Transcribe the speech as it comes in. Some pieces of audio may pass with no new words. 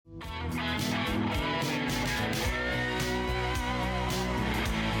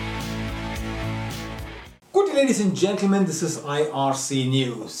Okay, ladies and gentlemen, this is IRC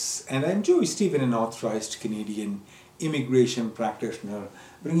News, and I'm Joey Stephen, an authorized Canadian immigration practitioner,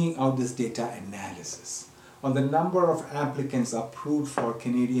 bringing out this data analysis on the number of applicants approved for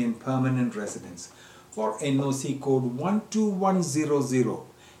Canadian permanent residence for NOC code 12100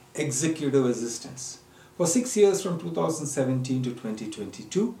 executive assistance for 6 years from 2017 to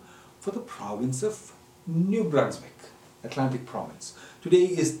 2022 for the province of New Brunswick, Atlantic Province. Today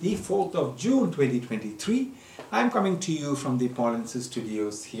is the 4th of June 2023. I'm coming to you from the Paulin's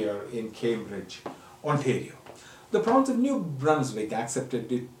Studios here in Cambridge, Ontario. The province of New Brunswick accepted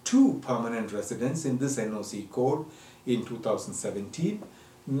the 2 permanent residents in this NOC code in 2017,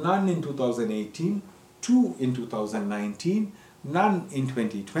 none in 2018, 2 in 2019, none in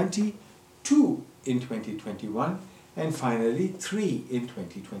 2020, 2 in 2021, and finally 3 in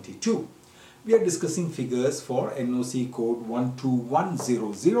 2022. We are discussing figures for NOC code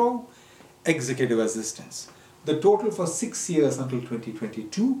 12100 executive assistance. The total for 6 years until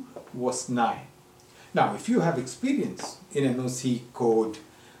 2022 was 9. Now, if you have experience in NOC code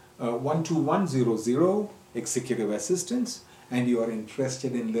 12100 executive assistance and you are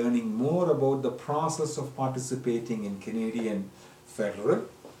interested in learning more about the process of participating in Canadian federal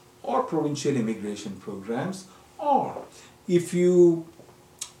or provincial immigration programs, or if you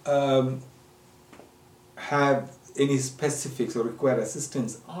have any specifics or require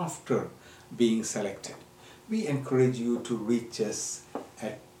assistance after being selected, we encourage you to reach us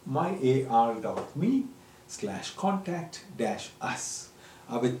at myar.me/contact-us.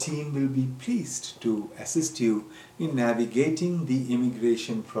 Our team will be pleased to assist you in navigating the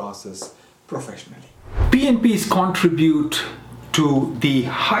immigration process professionally. PNPs contribute to the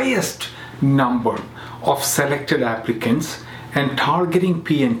highest number of selected applicants, and targeting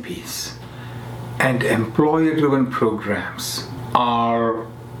PNPs and employer-driven programs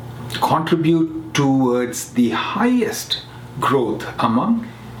contribute towards the highest growth among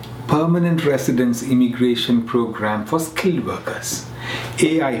permanent residence immigration program for skilled workers.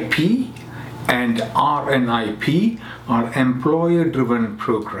 AIP and RNIP are employer-driven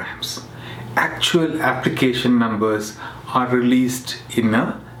programs. Actual application numbers are released in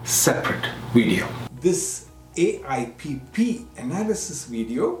a separate video. This AIPP analysis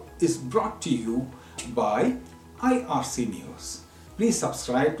video is brought to you by IRC News. Please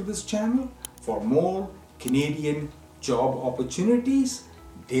subscribe to this channel for more Canadian job opportunities,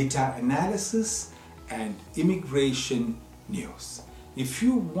 data analysis, and immigration news. If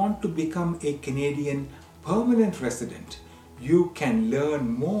you want to become a Canadian permanent resident, you can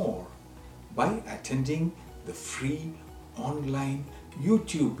learn more by attending the free online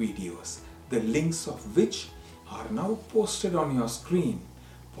YouTube videos, the links of which are now posted on your screen,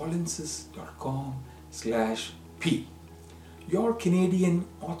 paulinsis.com/p. Your Canadian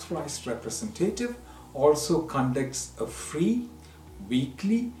authorized representative also conducts a free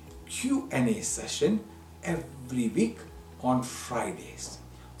weekly Q&A session every week on Fridays.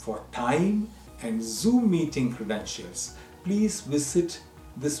 For time and Zoom meeting credentials, please visit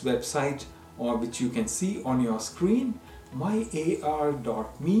this website, or which you can see on your screen,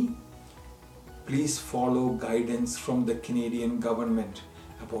 myar.me. Please follow guidance from the Canadian government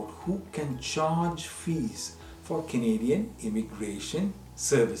about who can charge fees for Canadian immigration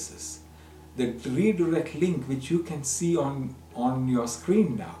services. The redirect link which you can see on your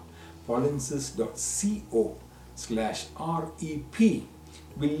screen now, paulinsis.co/rep,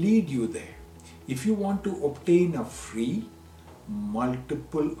 will lead you there. If you want to obtain a free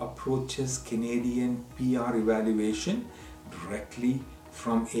multiple approaches Canadian PR evaluation directly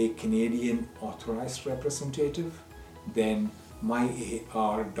from a Canadian authorized representative, then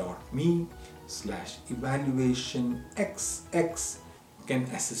myar.me/evaluationxx can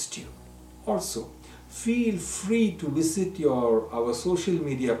assist you. Also, feel free to visit our social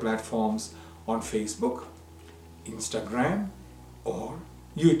media platforms on Facebook, Instagram, or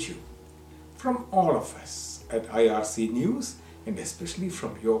YouTube. From all of us at IRC News, and especially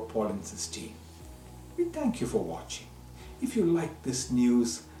from your Paulin's team, we thank you for watching. If you like this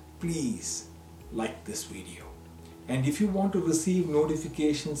news, please like this video. And if you want to receive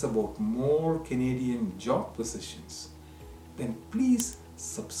notifications about more Canadian job positions, then please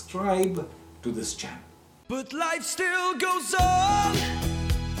subscribe to this channel. But life still goes on.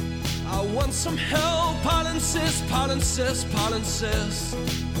 I want some help, Paulinsis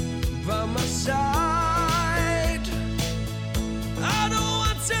by my side.